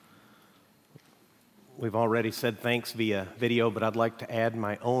We've already said thanks via video, but I'd like to add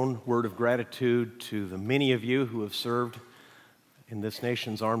my own word of gratitude to the many of you who have served in this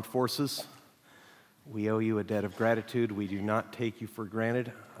nation's armed forces. We owe you a debt of gratitude. We do not take you for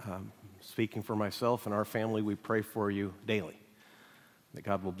granted. Speaking for myself and our family, we pray for you daily. That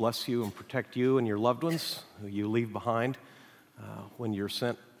God will bless you and protect you and your loved ones who you leave behind when you're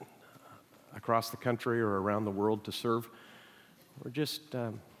sent across the country or around the world to serve. We're just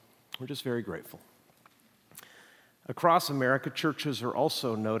very grateful. Across America, churches are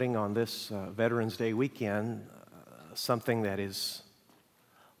also noting on this Veterans Day weekend something that is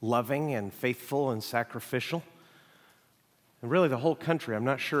loving and faithful and sacrificial. And really the whole country, I'm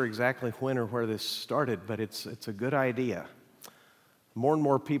not sure exactly when or where this started, but it's a good idea. More and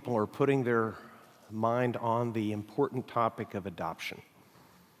more people are putting their mind on the important topic of adoption.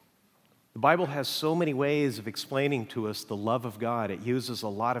 The Bible has so many ways of explaining to us the love of God. It uses a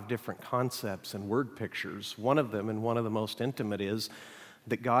lot of different concepts and word pictures. One of them, and one of the most intimate, is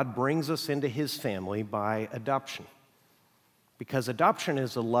that God brings us into His family by adoption. Because adoption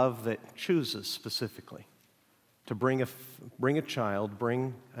is a love that chooses specifically to bring a child,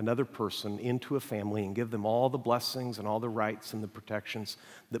 bring another person into a family and give them all the blessings and all the rights and the protections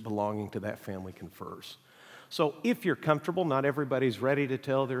that belonging to that family confers. So if you're comfortable, not everybody's ready to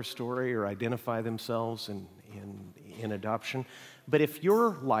tell their story or identify themselves in adoption, but if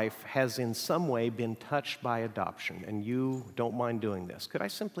your life has in some way been touched by adoption and you don't mind doing this, could I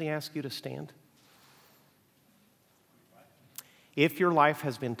simply ask you to stand? If your life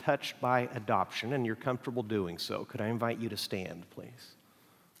has been touched by adoption and you're comfortable doing so, could I invite you to stand, please?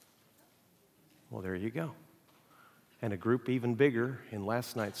 Well, there you go. And a group even bigger in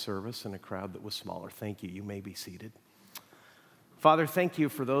last night's service and a crowd that was smaller. Thank you. You may be seated. Father, thank you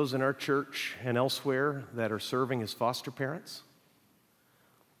for those in our church and elsewhere that are serving as foster parents,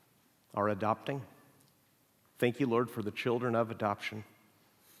 are adopting. Thank you, Lord, for the children of adoption.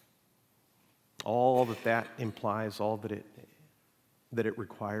 All that implies, all that it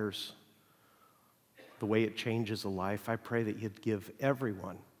requires, the way it changes a life. I pray that you'd give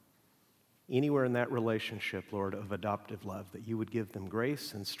everyone anywhere in that relationship, Lord, of adoptive love, that you would give them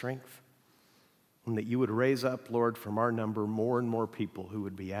grace and strength, and that you would raise up, Lord, from our number more and more people who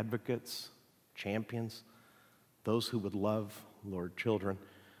would be advocates, champions, those who would love, Lord, children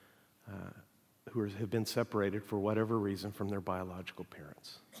who have been separated for whatever reason from their biological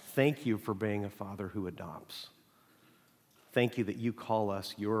parents. Thank you for being a father who adopts. Thank you that you call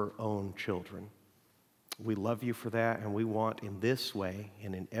us your own children. We love you for that, and we want in this way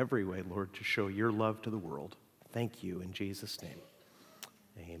and in every way, Lord, to show your love to the world. Thank you in Jesus' name.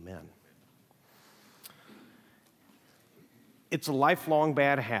 Amen. It's a lifelong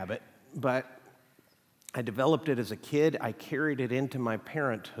bad habit, but I developed it as a kid. I carried it into my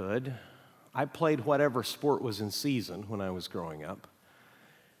parenthood. I played whatever sport was in season when I was growing up.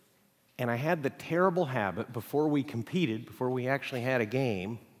 And I had the terrible habit before we competed, before we actually had a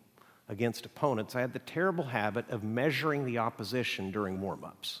game against opponents, I had the terrible habit of measuring the opposition during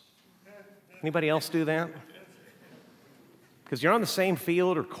warm-ups. Anybody else do that? Because you're on the same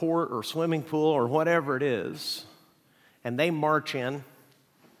field or court or swimming pool or whatever it is, and they march in,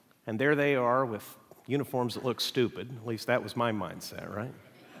 and there they are with uniforms that look stupid. At least that was my mindset, right?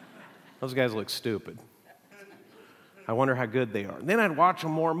 Those guys look stupid. I wonder how good they are. And then I'd watch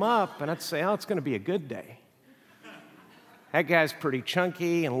them warm up, and I'd say, oh, it's going to be a good day. That guy's pretty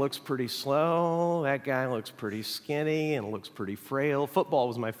chunky and looks pretty slow. That guy looks pretty skinny and looks pretty frail. Football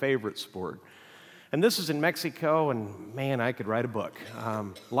was my favorite sport. And this is in Mexico, and man, I could write a book. A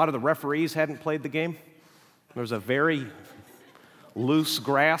lot of the referees hadn't played the game. There was a very loose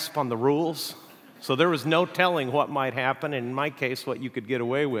grasp on the rules. So there was no telling what might happen, and in my case, what you could get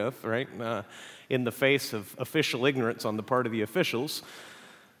away with, right, in the face of official ignorance on the part of the officials.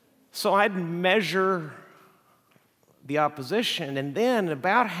 So I'd measure the opposition, and then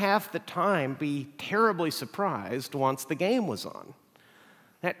about half the time be terribly surprised once the game was on.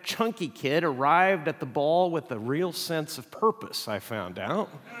 That chunky kid arrived at the ball with a real sense of purpose, I found out.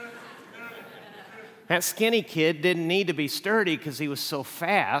 That skinny kid didn't need to be sturdy because he was so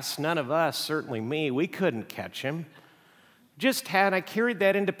fast. None of us, certainly me, we couldn't catch him. I carried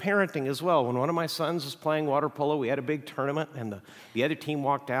that into parenting as well. When one of my sons was playing water polo, we had a big tournament, and the other team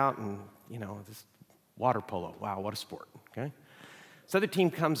walked out, and, this water polo, wow, what a sport, okay? This other team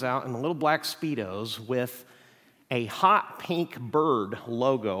comes out in the little black Speedos with a hot pink bird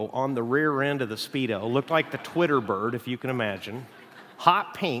logo on the rear end of the Speedo. Looked like the Twitter bird, if you can imagine.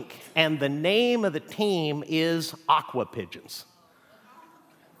 Hot pink, and the name of the team is Aqua Pigeons.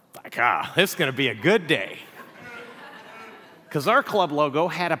 Like, this is going to be a good day. Because our club logo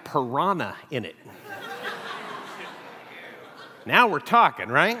had a piranha in it. Now we're talking,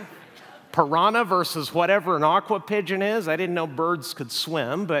 right? Piranha versus whatever an aqua pigeon is. I didn't know birds could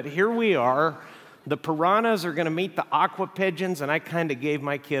swim, but here we are. The piranhas are going to meet the aqua pigeons, and I kind of gave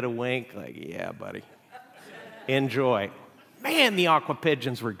my kid a wink, like, yeah, buddy, enjoy. Man, the aqua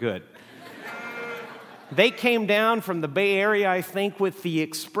pigeons were good. They came down from the Bay Area, I think, with the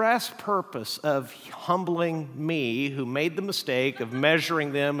express purpose of humbling me, who made the mistake of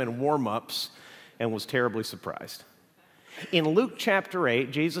measuring them in warm-ups and was terribly surprised. In Luke chapter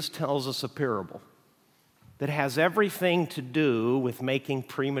 8, Jesus tells us a parable that has everything to do with making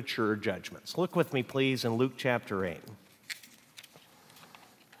premature judgments. Look with me, please, in Luke chapter 8.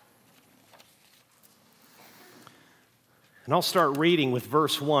 And I'll start reading with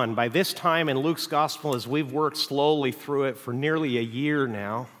verse 1. By this time in Luke's gospel, as we've worked slowly through it for nearly a year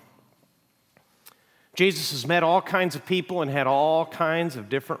now, Jesus has met all kinds of people and had all kinds of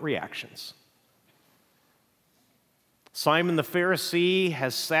different reactions. Simon the Pharisee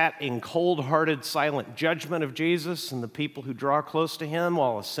has sat in cold-hearted, silent judgment of Jesus and the people who draw close to him,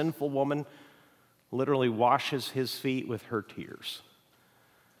 while a sinful woman literally washes his feet with her tears.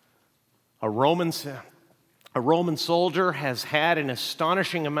 A Roman soldier has had an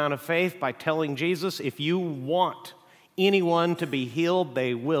astonishing amount of faith by telling Jesus, if you want anyone to be healed,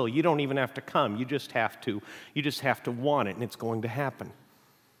 they will. You don't even have to come. You just have to want it, and it's going to happen.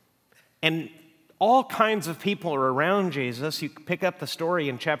 And all kinds of people are around Jesus. You pick up the story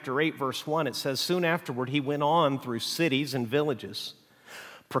in chapter 8, verse 1. It says, soon afterward, he went on through cities and villages,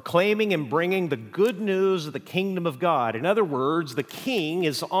 proclaiming and bringing the good news of the kingdom of God. In other words, the king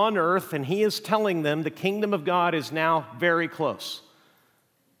is on earth, and he is telling them the kingdom of God is now very close.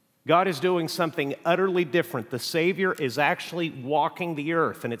 God is doing something utterly different. The Savior is actually walking the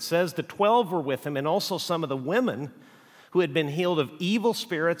earth. And it says the 12 were with him, and also some of the women who had been healed of evil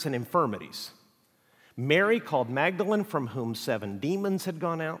spirits and infirmities. Mary, called Magdalene, from whom 7 demons had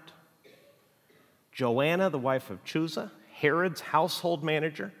gone out. Joanna, the wife of Chuza, Herod's household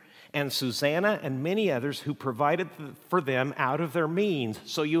manager, and Susanna, and many others who provided for them out of their means.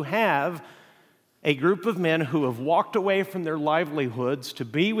 So you have a group of men who have walked away from their livelihoods to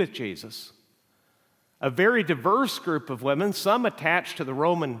be with Jesus. A very diverse group of women, some attached to the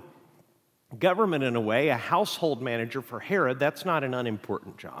Roman government in a way, a household manager for Herod. That's not an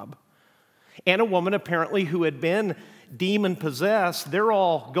unimportant job. And a woman apparently who had been demon-possessed. They're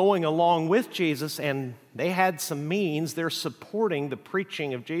all going along with Jesus, and they had some means. They're supporting the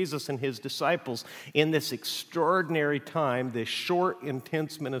preaching of Jesus and his disciples in this extraordinary time, this short,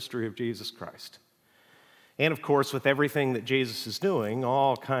 intense ministry of Jesus Christ. And of course, with everything that Jesus is doing,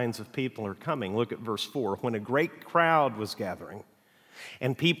 all kinds of people are coming. Look at verse 4. When a great crowd was gathering,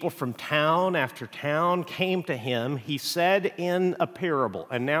 and people from town after town came to him, he said in a parable.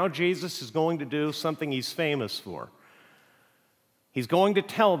 And now Jesus is going to do something he's famous for. He's going to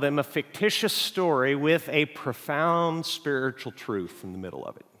tell them a fictitious story with a profound spiritual truth in the middle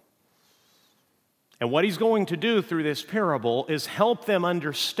of it. And what he's going to do through this parable is help them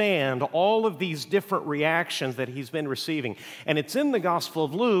understand all of these different reactions that he's been receiving. And it's in the Gospel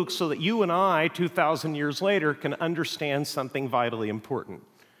of Luke so that you and I, 2,000 years later, can understand something vitally important.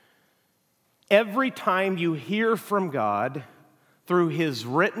 Every time you hear from God through his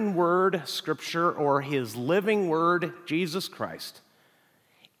written word, Scripture, or his living word, Jesus Christ,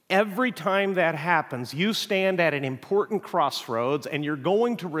 every time that happens, you stand at an important crossroads and you're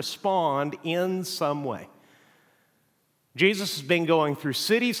going to respond in some way. Jesus has been going through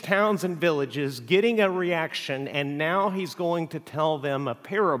cities, towns, and villages, getting a reaction, and now he's going to tell them a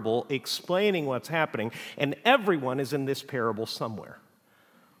parable explaining what's happening, and everyone is in this parable somewhere.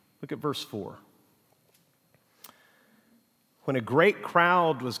 Look at verse 4. When a great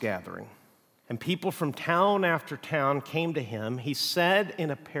crowd was gathering, and people from town after town came to him, he said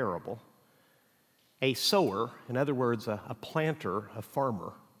in a parable, a sower, in other words, a planter, a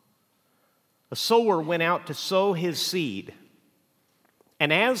farmer, a sower went out to sow his seed.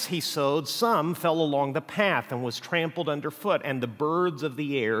 And as he sowed, some fell along the path and was trampled underfoot, and the birds of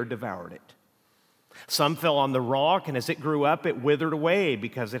the air devoured it. Some fell on the rock, and as it grew up, it withered away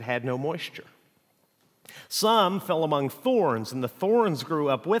because it had no moisture. Some fell among thorns, and the thorns grew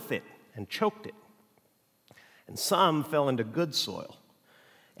up with it and choked it. And some fell into good soil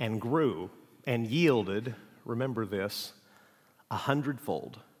and grew and yielded, remember this,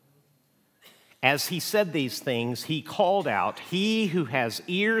 100-fold. As he said these things, he called out, "He who has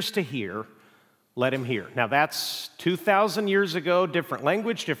ears to hear, let him hear." Now that's 2,000 years ago, different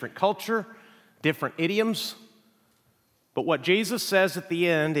language, different culture, different idioms. But what Jesus says at the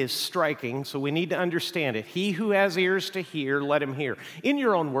end is striking, so we need to understand it. He who has ears to hear, let him hear. In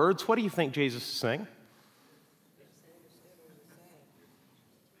your own words, what do you think Jesus is saying?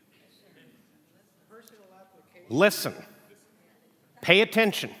 Listen. Pay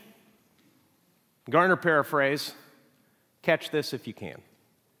attention. Garner paraphrase, catch this if you can.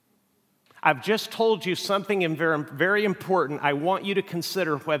 I've just told you something very, very important. I want you to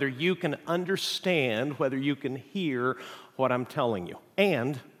consider whether you can understand, whether you can hear what I'm telling you.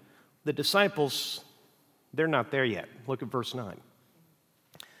 And the disciples, they're not there yet. Look at verse 9.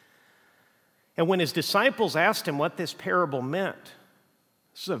 And when his disciples asked him what this parable meant,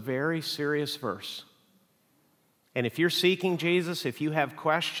 this is a very serious verse. And if you're seeking Jesus, if you have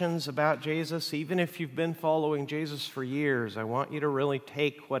questions about Jesus, even if you've been following Jesus for years, I want you to really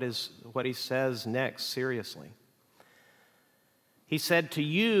take what he says next seriously. He said, to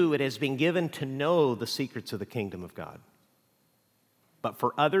you it has been given to know the secrets of the kingdom of God. But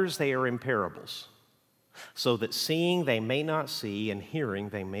for others they are in parables, so that seeing they may not see and hearing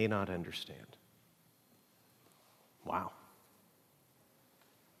they may not understand. Wow.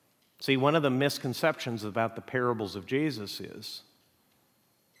 See, one of the misconceptions about the parables of Jesus is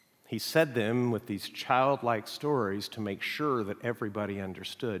he said them with these childlike stories to make sure that everybody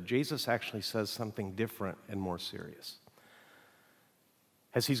understood. Jesus actually says something different and more serious.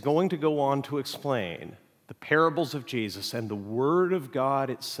 As he's going to go on to explain, the parables of Jesus and the Word of God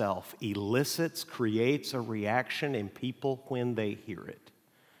itself creates a reaction in people when they hear it.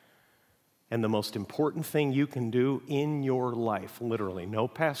 And the most important thing you can do in your life, literally, no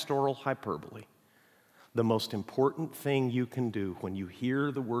pastoral hyperbole, the most important thing you can do when you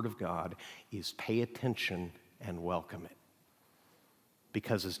hear the Word of God is pay attention and welcome it.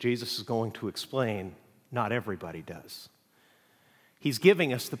 Because as Jesus is going to explain, not everybody does. He's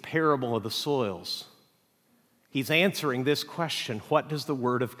giving us the parable of the soils. He's answering this question, what does the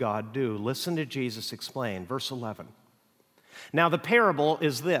Word of God do? Listen to Jesus explain, verse 11. Now the parable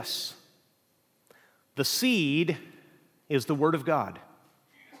is this. The seed is the Word of God.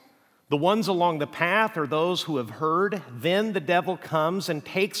 The ones along the path are those who have heard. Then the devil comes and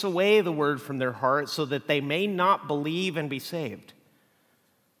takes away the Word from their heart so that they may not believe and be saved.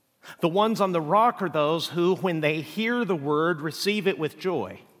 The ones on the rock are those who, when they hear the Word, receive it with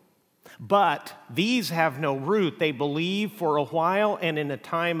joy. But these have no root. They believe for a while, and in a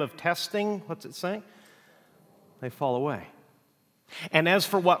time of testing, what's it say? They fall away. And as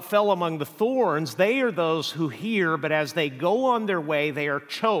for what fell among the thorns, they are those who hear, but as they go on their way, they are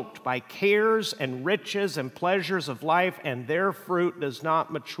choked by cares and riches and pleasures of life, and their fruit does not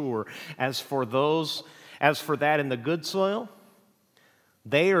mature. As for that in the good soil,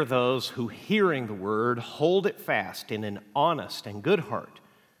 they are those who, hearing the word, hold it fast in an honest and good heart,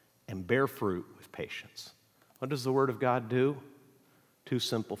 and bear fruit with patience. What does the Word of God do? Two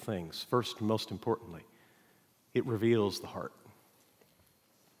simple things. First, and most importantly, it reveals the heart.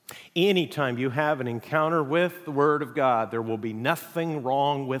 Anytime you have an encounter with the Word of God, there will be nothing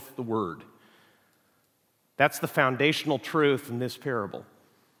wrong with the Word. That's the foundational truth in this parable.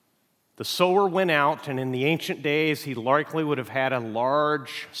 The sower went out, and in the ancient days, he likely would have had a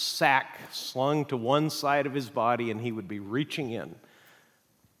large sack slung to one side of his body, and he would be reaching in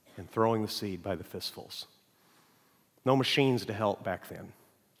and throwing the seed by the fistfuls. No machines to help back then.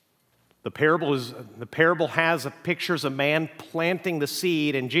 The parable has pictures a man planting the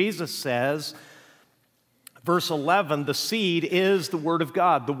seed, and Jesus says, verse 11, the seed is the Word of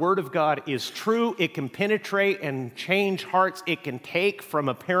God. The Word of God is true. It can penetrate and change hearts. It can take from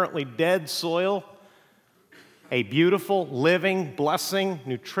apparently dead soil a beautiful, living, blessing,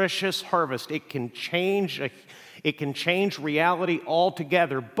 nutritious harvest. It can change reality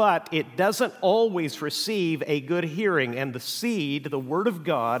altogether, but it doesn't always receive a good hearing. And the seed, the Word of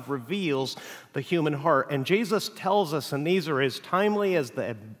God, reveals the human heart. And Jesus tells us, and these are as timely as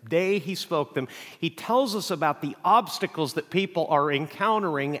the day he spoke them, he tells us about the obstacles that people are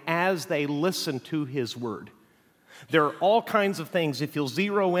encountering as they listen to his word. There are all kinds of things. If you'll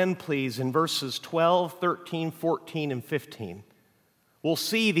zero in, please, in verses 12, 13, 14, and 15. We'll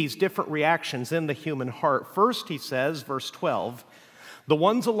see these different reactions in the human heart. First, he says, verse 12, the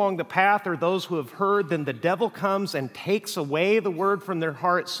ones along the path are those who have heard, then the devil comes and takes away the word from their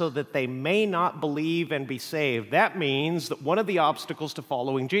hearts so that they may not believe and be saved. That means that one of the obstacles to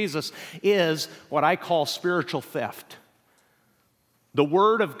following Jesus is what I call spiritual theft. The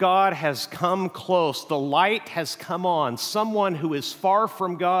Word of God has come close. The light has come on. Someone who is far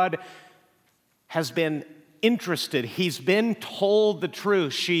from God has been interested. He's been told the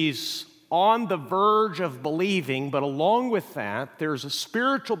truth. She's on the verge of believing, but along with that, there's a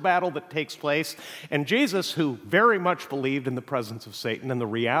spiritual battle that takes place. And Jesus, who very much believed in the presence of Satan and the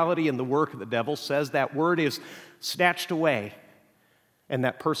reality and the work of the devil, says that word is snatched away, and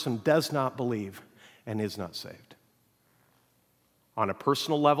that person does not believe and is not saved. On a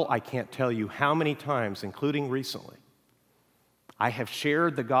personal level, I can't tell you how many times, including recently, I have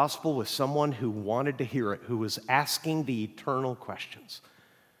shared the gospel with someone who wanted to hear it, who was asking the eternal questions.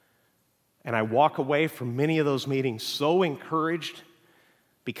 And I walk away from many of those meetings so encouraged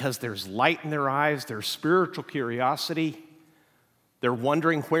because there's light in their eyes, there's spiritual curiosity. They're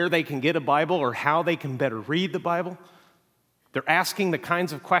wondering where they can get a Bible or how they can better read the Bible. They're asking the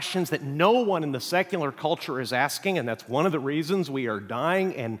kinds of questions that no one in the secular culture is asking, and that's one of the reasons we are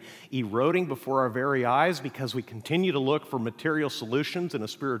dying and eroding before our very eyes, because we continue to look for material solutions in a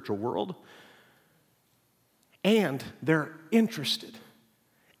spiritual world. And they're interested.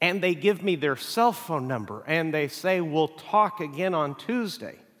 And they give me their cell phone number, and they say, we'll talk again on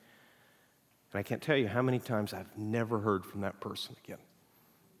Tuesday. And I can't tell you how many times I've never heard from that person again.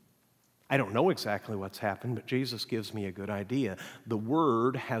 I don't know exactly what's happened, but Jesus gives me a good idea. The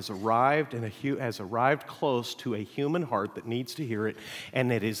word has arrived and has arrived close to a human heart that needs to hear it, and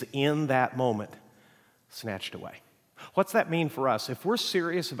it is in that moment snatched away. What's that mean for us? If we're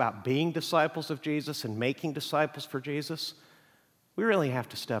serious about being disciples of Jesus and making disciples for Jesus, we really have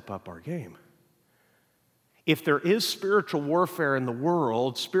to step up our game. If there is spiritual warfare in the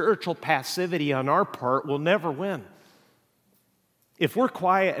world, spiritual passivity on our part will never win. If we're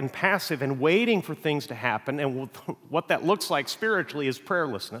quiet and passive and waiting for things to happen, and what that looks like spiritually is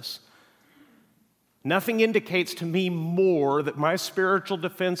prayerlessness, nothing indicates to me more that my spiritual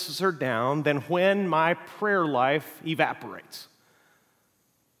defenses are down than when my prayer life evaporates.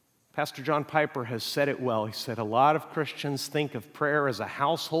 Pastor John Piper has said it well. He said, a lot of Christians think of prayer as a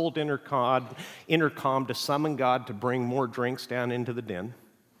household intercom to summon God to bring more drinks down into the den.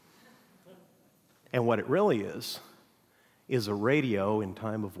 And what it really is a radio in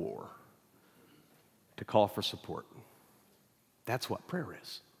time of war to call for support. That's what prayer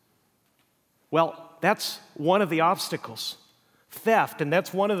is. Well, that's one of the obstacles, theft, and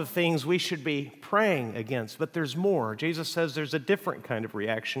that's one of the things we should be praying against. But there's more. Jesus says there's a different kind of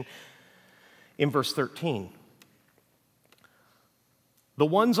reaction in verse 13. The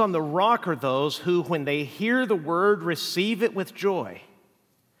ones on the rock are those who, when they hear the word, receive it with joy.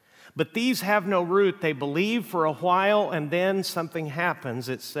 But these have no root. They believe for a while, and then something happens,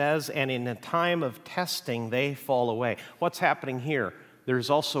 it says, and in a time of testing, they fall away. What's happening here? There's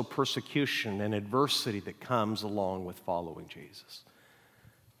also persecution and adversity that comes along with following Jesus.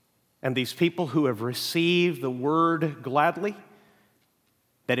 And these people who have received the word gladly,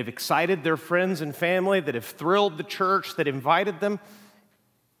 that have excited their friends and family, that have thrilled the church, that invited them,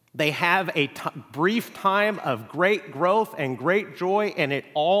 they have a brief time of great growth and great joy, and it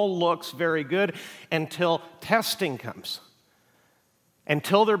all looks very good until testing comes.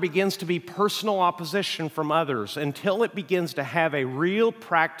 Until there begins to be personal opposition from others, until it begins to have a real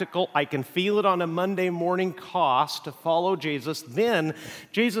practical, I can feel it on a Monday morning cost to follow Jesus, then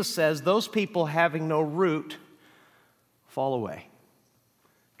Jesus says those people having no root fall away.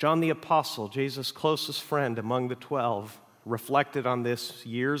 John the Apostle, Jesus' closest friend among the 12, reflected on this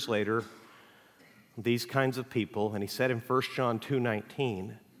years later, these kinds of people, and he said in 1 John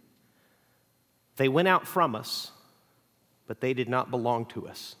 2:19, they went out from us, but they did not belong to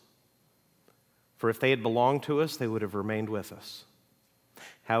us. For if they had belonged to us, they would have remained with us.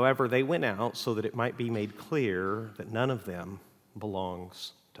 However, they went out so that it might be made clear that none of them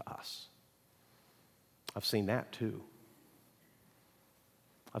belongs to us. I've seen that too.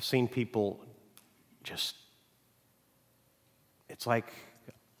 I've seen people just, it's like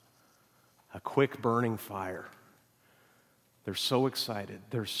a quick burning fire. They're so excited.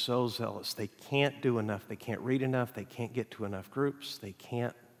 They're so zealous. They can't do enough. They can't read enough. They can't get to enough groups. They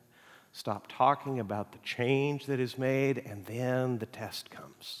can't stop talking about the change that is made, and then the test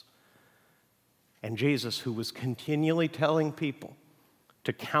comes. And Jesus, who was continually telling people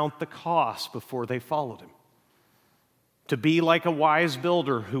to count the cost before they followed him, to be like a wise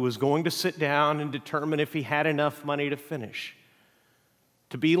builder who was going to sit down and determine if he had enough money to finish,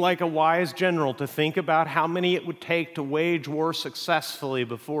 to be like a wise general to think about how many it would take to wage war successfully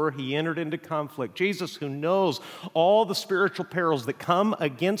before he entered into conflict. Jesus, who knows all the spiritual perils that come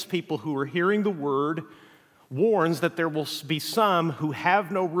against people who are hearing the word, warns that there will be some who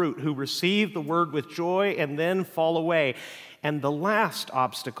have no root, who receive the word with joy and then fall away. And the last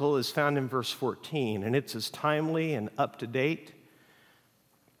obstacle is found in verse 14, and it's as timely and up to date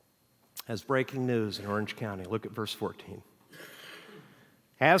as breaking news in Orange County. Look at verse 14.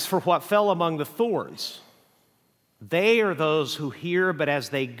 As for what fell among the thorns, they are those who hear, but as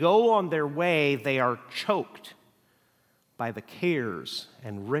they go on their way, they are choked by the cares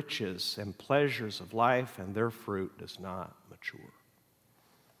and riches and pleasures of life, and their fruit does not mature.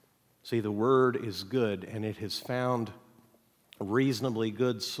 See, the word is good, and it has found reasonably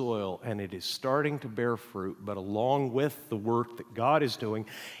good soil, and it is starting to bear fruit. But along with the work that God is doing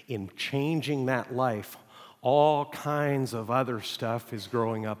in changing that life, all kinds of other stuff is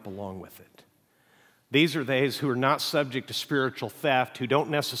growing up along with it. These are those who are not subject to spiritual theft, who don't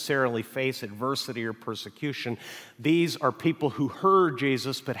necessarily face adversity or persecution. These are people who heard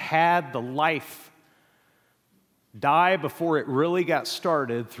Jesus but had the life die before it really got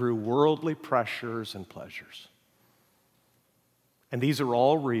started through worldly pressures and pleasures. And these are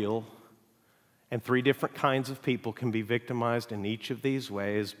all real, and three different kinds of people can be victimized in each of these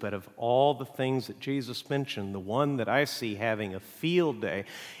ways. But of all the things that Jesus mentioned, the one that I see having a field day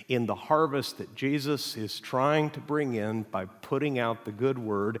in the harvest that Jesus is trying to bring in by putting out the good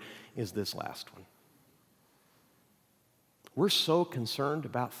word is this last one. We're so concerned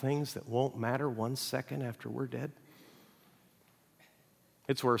about things that won't matter 1 second after we're dead.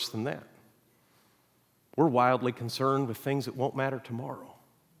 It's worse than that. We're wildly concerned with things that won't matter tomorrow.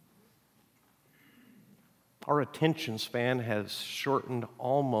 Our attention span has shortened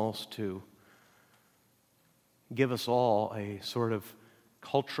almost to give us all a sort of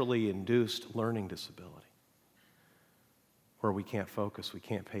culturally induced learning disability where we can't focus, we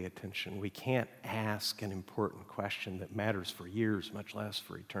can't pay attention, we can't ask an important question that matters for years, much less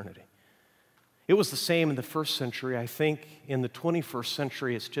for eternity. It was the same in the first century. I think in the 21st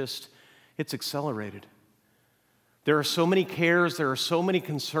century, it's accelerated. There are so many cares, there are so many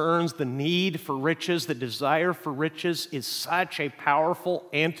concerns. The need for riches, the desire for riches is such a powerful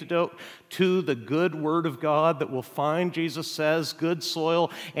antidote to the good word of God that will find, Jesus says, good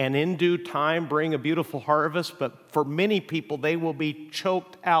soil and in due time bring a beautiful harvest. But for many people, they will be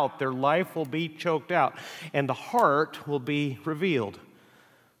choked out. Their life will be choked out, and the heart will be revealed.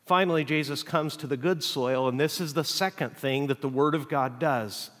 Finally, Jesus comes to the good soil, and this is the second thing that the word of God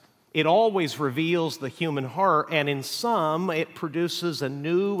does. It always reveals the human heart, and in some, it produces a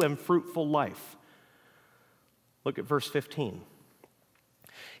new and fruitful life. Look at verse 15.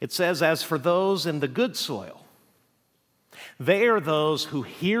 It says, "As for those in the good soil, they are those who,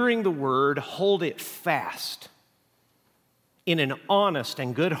 hearing the word, hold it fast in an honest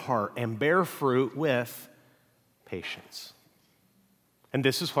and good heart and bear fruit with patience." And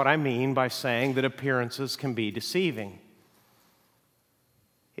this is what I mean by saying that appearances can be deceiving.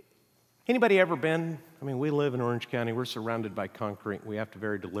 Anybody ever been? We live in Orange County. We're surrounded by concrete. We have to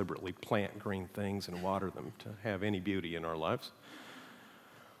very deliberately plant green things and water them to have any beauty in our lives.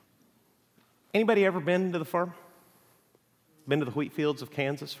 Anybody ever been to the farm? Been to the wheat fields of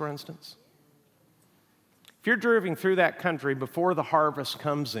Kansas, for instance? If you're driving through that country before the harvest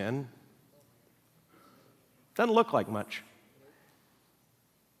comes in, it doesn't look like much.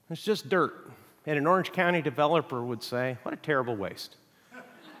 It's just dirt. And an Orange County developer would say, what a terrible waste.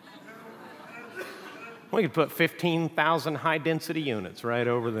 We could put 15,000 high-density units right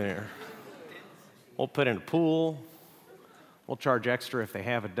over there. We'll put in a pool. We'll charge extra if they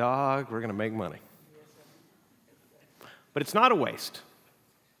have a dog. We're going to make money. But it's not a waste.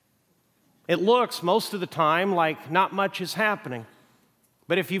 It looks most of the time like not much is happening.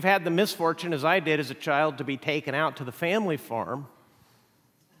 But if you've had the misfortune, as I did as a child, to be taken out to the family farm,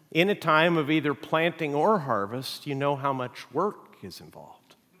 in a time of either planting or harvest, you know how much work is involved.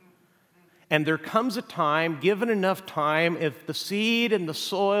 And there comes a time, given enough time, if the seed and the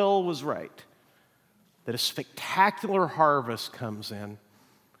soil was right, that a spectacular harvest comes in.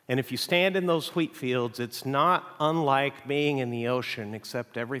 And if you stand in those wheat fields, it's not unlike being in the ocean,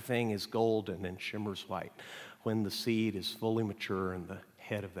 except everything is golden and shimmers white when the seed is fully mature in the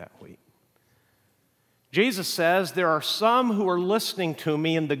head of that wheat. Jesus says, there are some who are listening to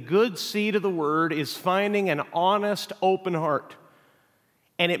me, and the good seed of the word is finding an honest, open heart.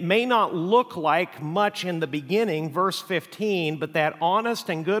 And it may not look like much in the beginning, verse 15, but that honest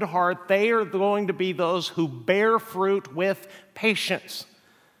and good heart, they are going to be those who bear fruit with patience.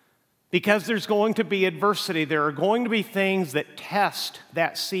 Because there's going to be adversity. There are going to be things that test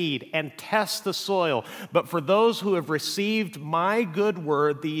that seed and test the soil. But for those who have received my good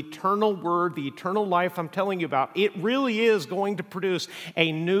word, the eternal life I'm telling you about, it really is going to produce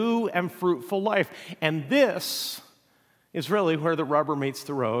a new and fruitful life. And this is really where the rubber meets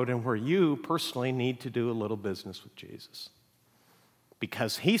the road and where you personally need to do a little business with Jesus.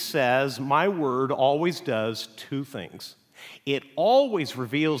 Because he says, my word always does two things. It always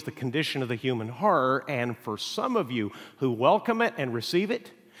reveals the condition of the human heart, and for some of you who welcome it and receive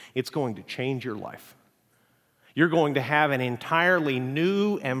it, it's going to change your life. You're going to have an entirely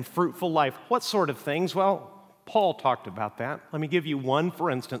new and fruitful life. What sort of things? Well, Paul talked about that. Let me give you one, for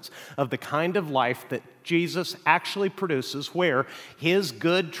instance, of the kind of life that Jesus actually produces where his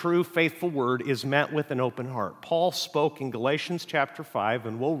good, true, faithful word is met with an open heart. Paul spoke in Galatians chapter 5,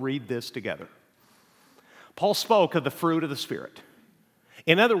 and we'll read this together. Paul spoke of the fruit of the Spirit.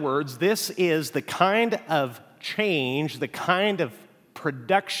 In other words, this is the kind of change, the kind of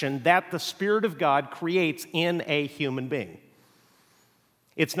production that the Spirit of God creates in a human being.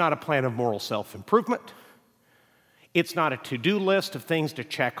 It's not a plan of moral self-improvement. It's not a to-do list of things to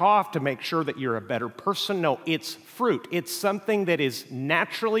check off to make sure that you're a better person. No, it's fruit. It's something that is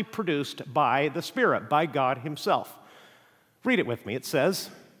naturally produced by the Spirit, by God himself. Read it with me. It says,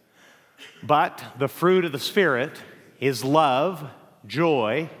 "But the fruit of the Spirit is love,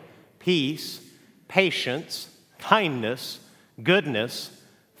 joy, peace, patience, kindness, goodness,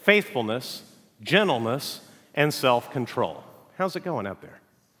 faithfulness, gentleness, and self-control." How's it going out there?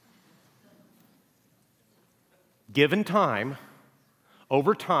 Given time,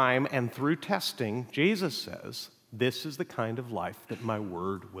 over time, and through testing, Jesus says, this is the kind of life that my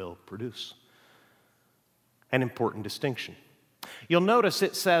word will produce. An important distinction. You'll notice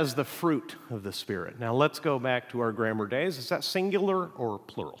it says the fruit of the Spirit. Now let's go back to our grammar days. Is that singular or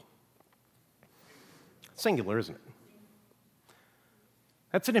plural? Singular, isn't it?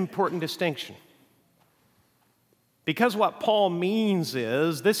 That's an important distinction. Because what Paul means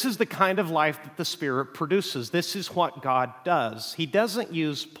is this is the kind of life that the Spirit produces. This is what God does. He doesn't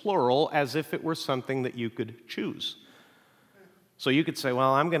use plural as if it were something that you could choose. So you could say,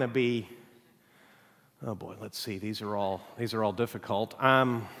 well, I'm going to be, oh boy, let's see, these are all difficult.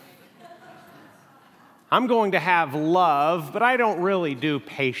 I'm going to have love, but I don't really do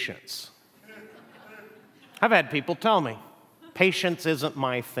patience. I've had people tell me, patience isn't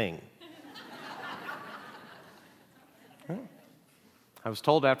my thing. I was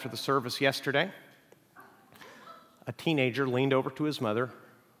told after the service yesterday, a teenager leaned over to his mother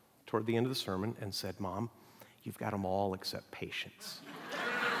toward the end of the sermon and said, "Mom, you've got them all except patience."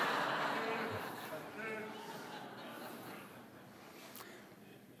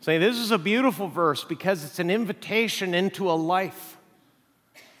 Say, this is a beautiful verse because it's an invitation into a life.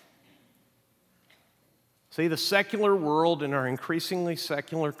 See, the secular world and our increasingly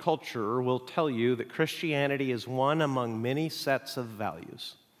secular culture will tell you that Christianity is one among many sets of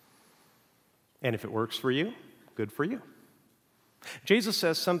values. And if it works for you, good for you. Jesus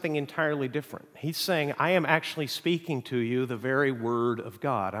says something entirely different. He's saying, I am actually speaking to you the very word of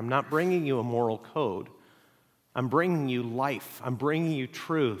God. I'm not bringing you a moral code. I'm bringing you life. I'm bringing you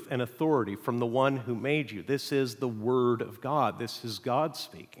truth and authority from the one who made you. This is the word of God. This is God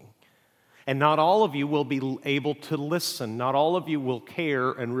speaking. And not all of you will be able to listen. Not all of you will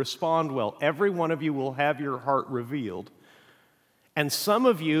care and respond well. Every one of you will have your heart revealed. And some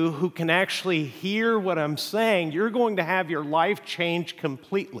of you who can actually hear what I'm saying, you're going to have your life changed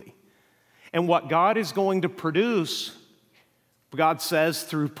completely. And what God is going to produce, God says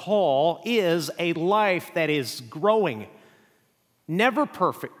through Paul, is a life that is growing. Never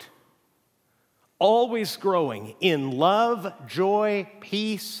perfect. Always growing in love, joy,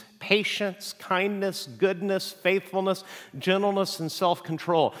 peace, patience, kindness, goodness, faithfulness, gentleness, and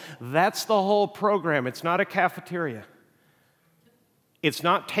self-control. That's the whole program. It's not a cafeteria. It's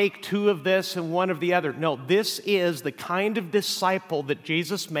not take two of this and one of the other. No, this is the kind of disciple that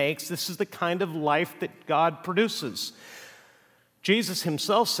Jesus makes. This is the kind of life that God produces. Jesus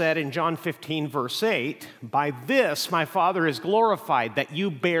himself said in John 15, verse 8, "By this my Father is glorified, that you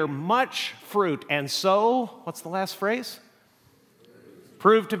bear much fruit, and so," what's the last phrase?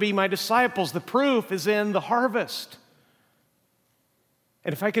 "Prove to be my disciples." The proof is in the harvest.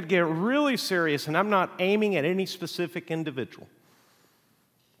 And if I could get really serious, and I'm not aiming at any specific individual,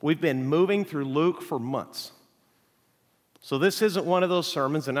 we've been moving through Luke for months. So this isn't one of those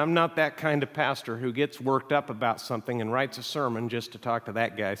sermons, and I'm not that kind of pastor who gets worked up about something and writes a sermon just to talk to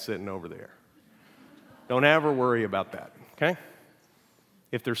that guy sitting over there. Don't ever worry about that, okay?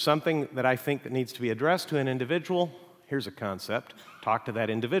 If there's something that I think that needs to be addressed to an individual, here's a concept. Talk to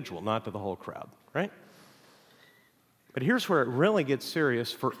that individual, not to the whole crowd, right? But here's where it really gets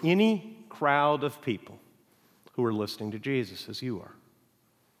serious for any crowd of people who are listening to Jesus as you are.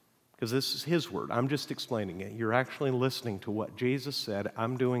 Because this is his word. I'm just explaining it. You're actually listening to what Jesus said.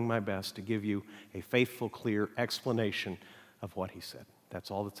 I'm doing my best to give you a faithful, clear explanation of what he said. That's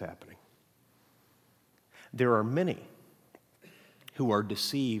all that's happening. There are many who are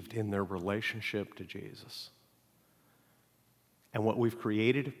deceived in their relationship to Jesus. And what we've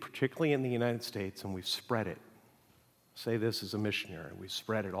created, particularly in the United States, and we've spread it, say this as a missionary, we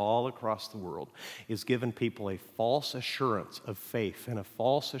spread it all across the world, is given people a false assurance of faith and a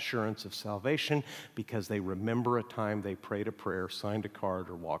false assurance of salvation because they remember a time they prayed a prayer, signed a card,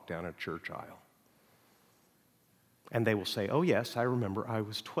 or walked down a church aisle. And they will say, oh yes, I remember I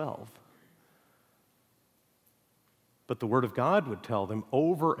was 12. But the Word of God would tell them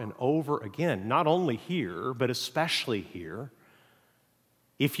over and over again, not only here, but especially here,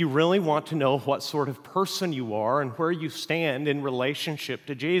 if you really want to know what sort of person you are and where you stand in relationship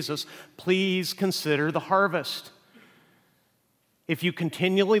to Jesus, please consider the harvest. If you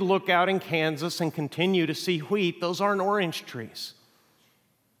continually look out in Kansas and continue to see wheat, those aren't orange trees.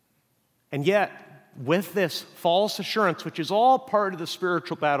 And yet, with this false assurance, which is all part of the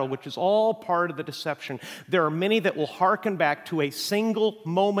spiritual battle, which is all part of the deception, there are many that will hearken back to a single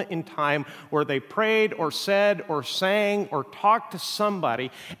moment in time where they prayed or said or sang or talked to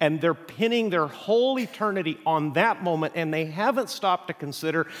somebody, and they're pinning their whole eternity on that moment, and they haven't stopped to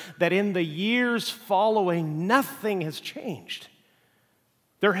consider that in the years following, nothing has changed.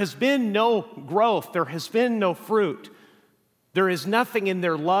 There has been no growth. There has been no fruit. There is nothing in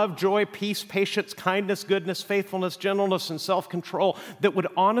their love, joy, peace, patience, kindness, goodness, faithfulness, gentleness, and self-control that would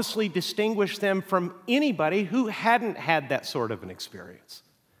honestly distinguish them from anybody who hadn't had that sort of an experience.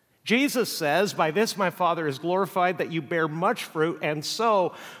 Jesus says, by this my Father is glorified, that you bear much fruit, and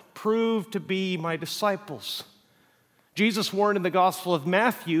so prove to be my disciples. Jesus warned in the Gospel of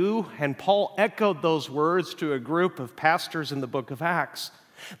Matthew, and Paul echoed those words to a group of pastors in the book of Acts,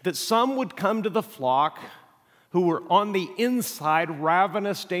 that some would come to the flock who were on the inside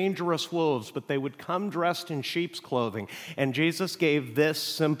ravenous, dangerous wolves, but they would come dressed in sheep's clothing. And Jesus gave this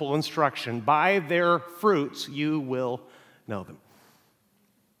simple instruction: by their fruits you will know them.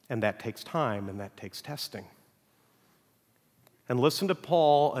 And that takes time, and that takes testing. And listen to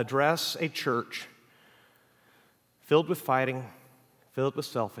Paul address a church filled with fighting, filled with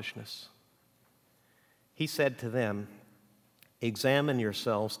selfishness. He said to them, examine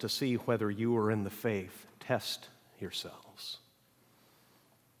yourselves to see whether you are in the faith. Test yourselves.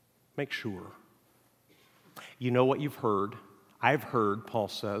 Make sure. You know what you've heard. I've heard, Paul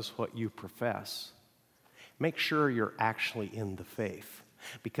says, what you profess. Make sure you're actually in the faith.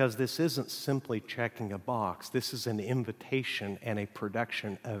 Because this isn't simply checking a box. This is an invitation and a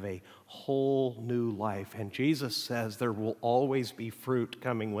production of a whole new life. And Jesus says there will always be fruit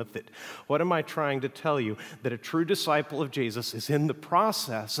coming with it. What am I trying to tell you? That a true disciple of Jesus is in the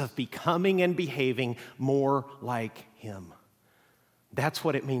process of becoming and behaving more like him. That's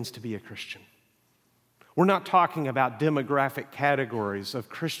what it means to be a Christian. We're not talking about demographic categories of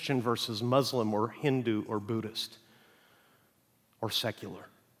Christian versus Muslim or Hindu or Buddhist or secular.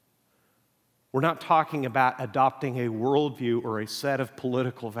 We're not talking about adopting a worldview or a set of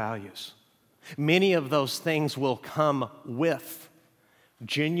political values. Many of those things will come with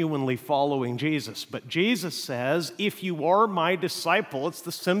genuinely following Jesus. But Jesus says, if you are my disciple, it's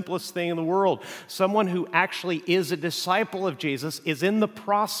the simplest thing in the world. Someone who actually is a disciple of Jesus is in the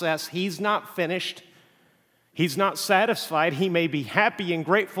process. He's not finished. He's not satisfied. He may be happy and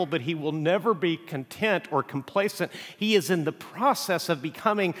grateful, but he will never be content or complacent. He is in the process of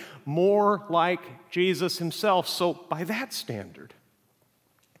becoming more like Jesus himself. So by that standard,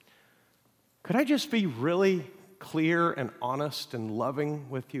 could I just be really clear and honest and loving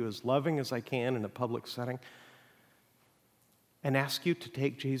with you, as loving as I can in a public setting, and ask you to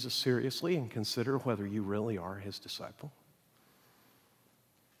take Jesus seriously and consider whether you really are his disciple?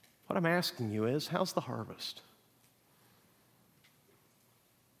 What I'm asking you is, how's the harvest?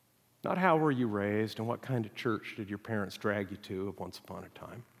 Not how were you raised and what kind of church did your parents drag you to once upon a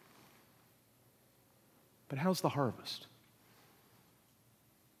time, but how's the harvest?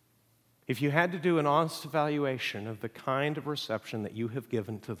 If you had to do an honest evaluation of the kind of reception that you have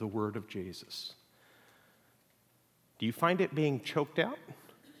given to the word of Jesus, do you find it being choked out?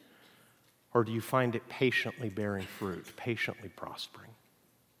 Or do you find it patiently bearing fruit, patiently prospering?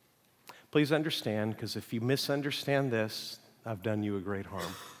 Please understand, because if you misunderstand this, I've done you a great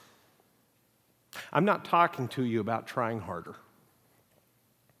harm. I'm not talking to you about trying harder.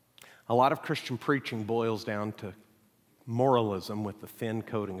 A lot of Christian preaching boils down to moralism with the thin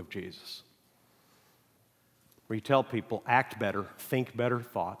coating of Jesus, where you tell people, act better, think better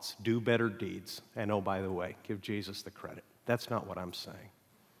thoughts, do better deeds, and oh, by the way, give Jesus the credit. That's not what I'm saying.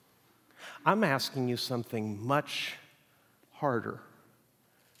 I'm asking you something much harder.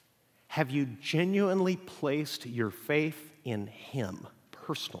 Have you genuinely placed your faith in him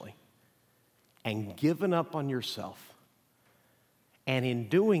personally and given up on yourself And in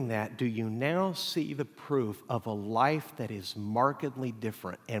doing that, do you now see the proof of a life that is markedly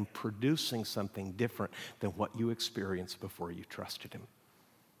different and producing something different than what you experienced before you trusted Him?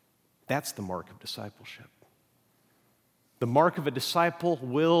 That's the mark of discipleship. The mark of a disciple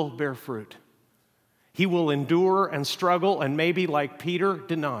will bear fruit. He will endure and struggle and maybe, like Peter,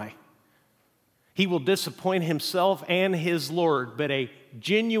 deny. He will disappoint himself and his Lord, but a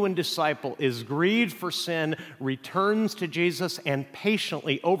genuine disciple is grieved for sin, returns to Jesus, and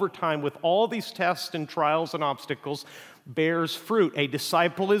patiently, over time, with all these tests and trials and obstacles, bears fruit. A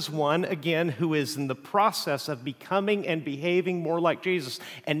disciple is one, again, who is in the process of becoming and behaving more like Jesus.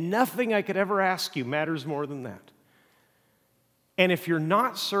 And nothing I could ever ask you matters more than that. And if you're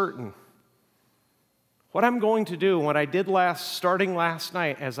not certain, what I'm going to do, what I did starting last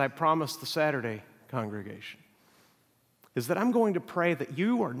night, as I promised the Saturday congregation, is that I'm going to pray that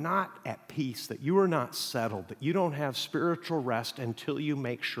you are not at peace, that you are not settled, that you don't have spiritual rest until you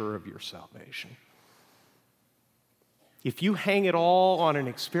make sure of your salvation. If you hang it all on an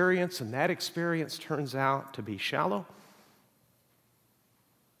experience and that experience turns out to be shallow,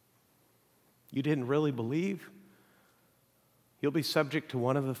 you didn't really believe, you'll be subject to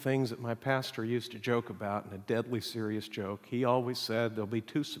one of the things that my pastor used to joke about, in a deadly serious joke. He always said there'll be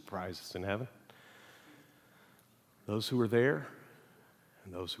two surprises in heaven: those who were there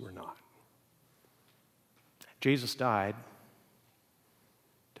and those who were not. Jesus died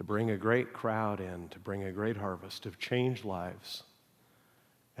to bring a great crowd in, to bring a great harvest of changed lives,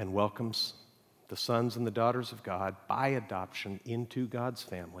 and welcomes the sons and the daughters of God by adoption into God's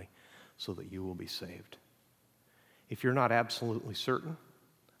family so that you will be saved. If you're not absolutely certain,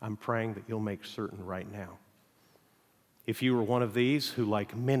 I'm praying that you'll make certain right now. If you are one of these who,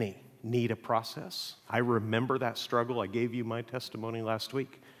 like many, need a process, I remember that struggle. I gave you my testimony last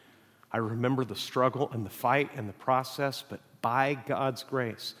week. I remember the struggle and the fight and the process, but by God's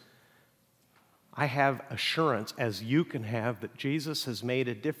grace, I have assurance, as you can have, that Jesus has made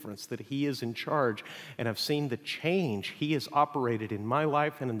a difference, that He is in charge, and I've seen the change He has operated in my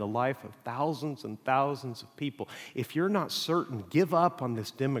life and in the life of thousands and thousands of people. If you're not certain, give up on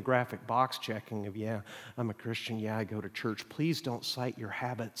this demographic box checking of, yeah, I'm a Christian, yeah, I go to church. Please don't cite your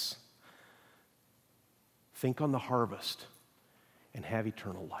habits. Think on the harvest and have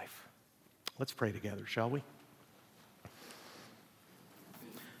eternal life. Let's pray together, shall we?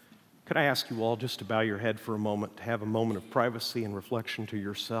 Could I ask you all just to bow your head for a moment, to have a moment of privacy and reflection to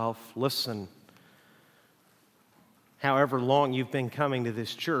yourself? Listen, however long you've been coming to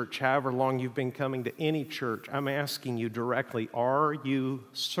this church, however long you've been coming to any church, I'm asking you directly, are you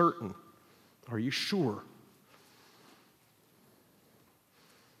certain? Are you sure?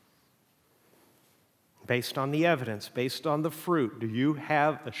 Based on the evidence, based on the fruit, do you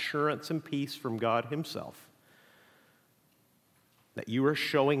have assurance and peace from God Himself that you are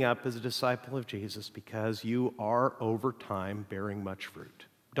showing up as a disciple of Jesus because you are, over time, bearing much fruit?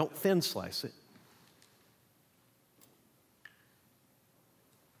 Don't thin slice it.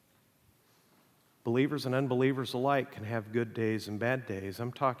 Believers and unbelievers alike can have good days and bad days.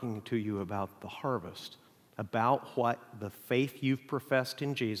 I'm talking to you about the harvest, about what the faith you've professed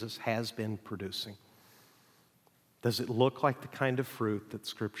in Jesus has been producing. Does it look like the kind of fruit that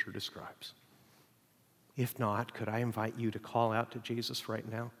Scripture describes? If not, could I invite you to call out to Jesus right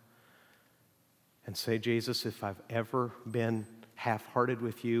now and say, Jesus, if I've ever been half-hearted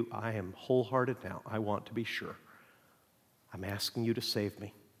with you, I am wholehearted now. I want to be sure. I'm asking you to save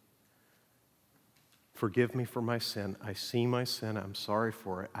me. Forgive me for my sin. I see my sin. I'm sorry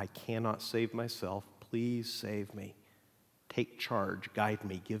for it. I cannot save myself. Please save me. Take charge. Guide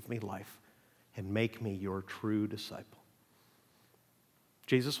me. Give me life. And make me your true disciple.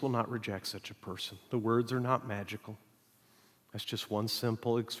 Jesus will not reject such a person. The words are not magical. That's just one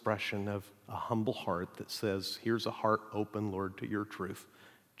simple expression of a humble heart that says, here's a heart open, Lord, to your truth.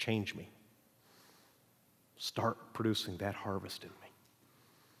 Change me. Start producing that harvest in me.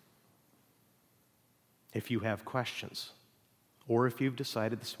 If you have questions, or if you've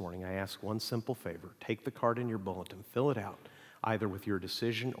decided this morning, I ask one simple favor. Take the card in your bulletin, fill it out, either with your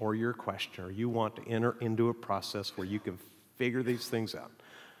decision or your question, or you want to enter into a process where you can figure these things out,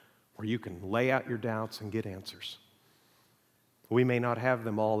 where you can lay out your doubts and get answers. We may not have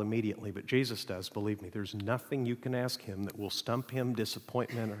them all immediately, but Jesus does. Believe me, there's nothing you can ask Him that will stump Him,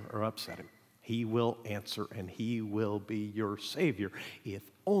 disappointment, or upset Him. He will answer, and He will be your Savior if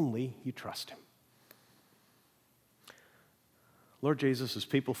only you trust Him. Lord Jesus, as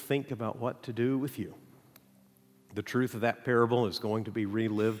people think about what to do with you, the truth of that parable is going to be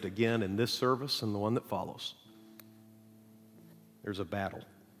relived again in this service and the one that follows. There's a battle.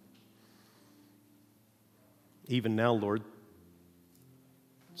 Even now, Lord,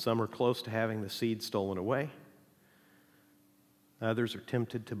 Some are close to having the seed stolen away. Others are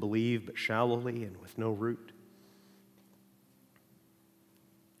tempted to believe, but shallowly and with no root.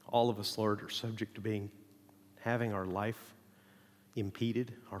 All of us, Lord, are subject to having our life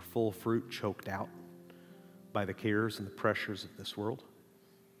impeded, our full fruit choked out by the cares and the pressures of this world.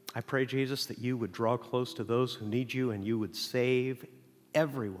 I pray, Jesus, that you would draw close to those who need you and you would save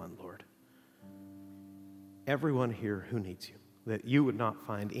everyone, Lord. Everyone here who needs you. That you would not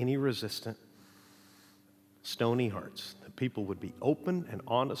find any resistant, stony hearts. That people would be open and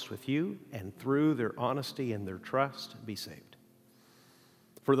honest with you, and through their honesty and their trust, be saved.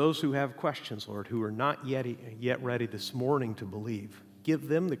 For those who have questions, Lord, who are not yet ready this morning to believe, give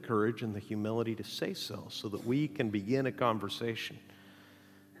them the courage and the humility to say so that we can begin a conversation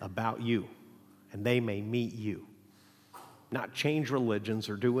about you, and they may meet you. Not change religions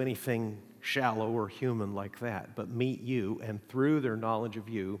or do anything shallow or human like that, but meet you, and through their knowledge of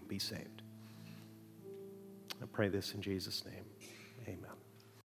you, be saved. I pray this in Jesus' name.